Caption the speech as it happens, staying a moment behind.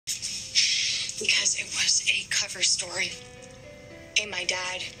cover story. And my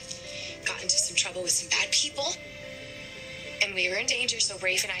dad got into some trouble with some bad people. And we were in danger, so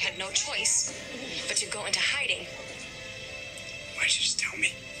Rafe and I had no choice but to go into hiding. Why'd you just tell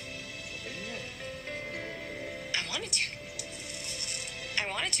me? I wanted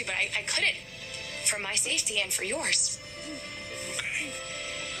to, but I couldn't. For my safety and for yours. Okay.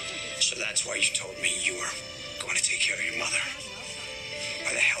 So that's why you told me you were going to take care of your mother.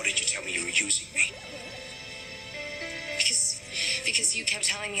 Why the hell did you tell me you were using me? Because you kept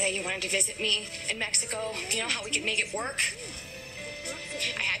telling me that you wanted to visit me in Mexico. You know, how we could make it work.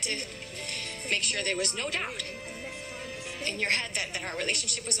 I had to make sure there was no doubt in your head that our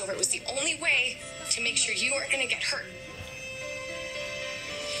relationship was over. It was the only way to make sure you weren't going to get hurt.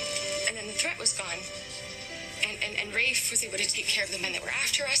 And then the threat was gone. And Rafe was able to take care of the men that were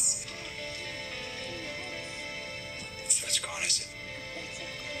after us. The threat's gone, is it?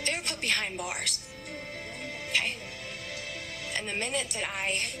 They were put behind bars. Okay? And the minute that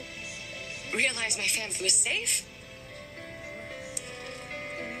I realized my family was safe,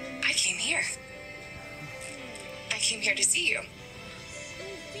 I came here. I came here to see you.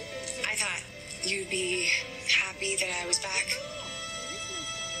 I thought you'd be happy that I was back.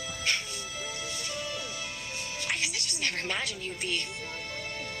 I guess I just never imagined you'd be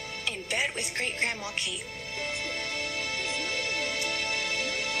in bed with great-grandma Kate.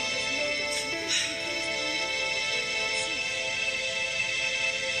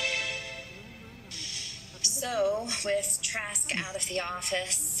 So, with Trask out of the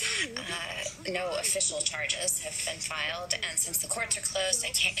office, no official charges have been filed, and since the courts are closed, I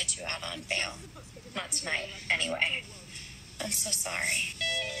can't get you out on bail. Not tonight, anyway. I'm so sorry.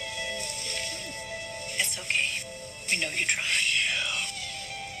 It's okay. We know you tried.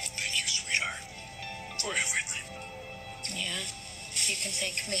 Yeah. Thank you, sweetheart, for everything. Yeah, you can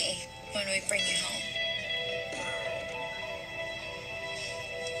thank me when we bring you home.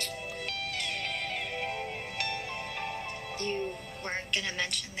 You weren't gonna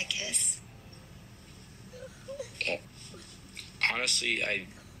mention the kiss? Well, honestly, I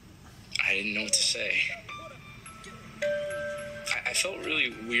didn't know what to say. I felt really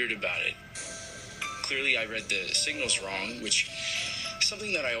weird about it. Clearly, I read the signals wrong, which is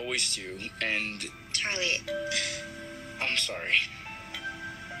something that I always do, and... Charlie. I'm sorry.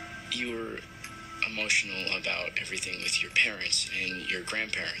 You were emotional about everything with your parents and your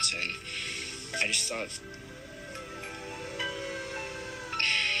grandparents, and I just thought...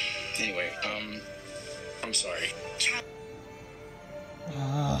 Anyway, I'm sorry. Charlie,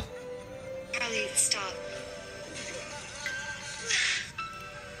 stop.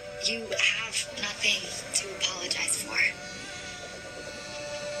 You have nothing to apologize for.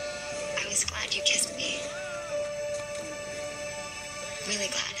 I was glad you kissed me. Really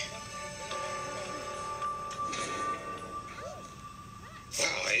glad.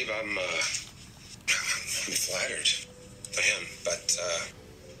 Well, Abe, I'm flattered for him, but,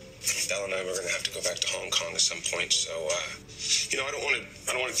 Belle and I were going to have to go back to Hong Kong at some point, so, I don't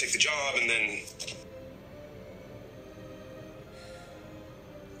want to take the job and then,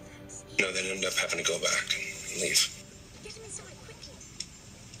 then end up having to go back and leave. Let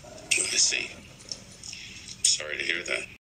me see. I'm sorry to hear that.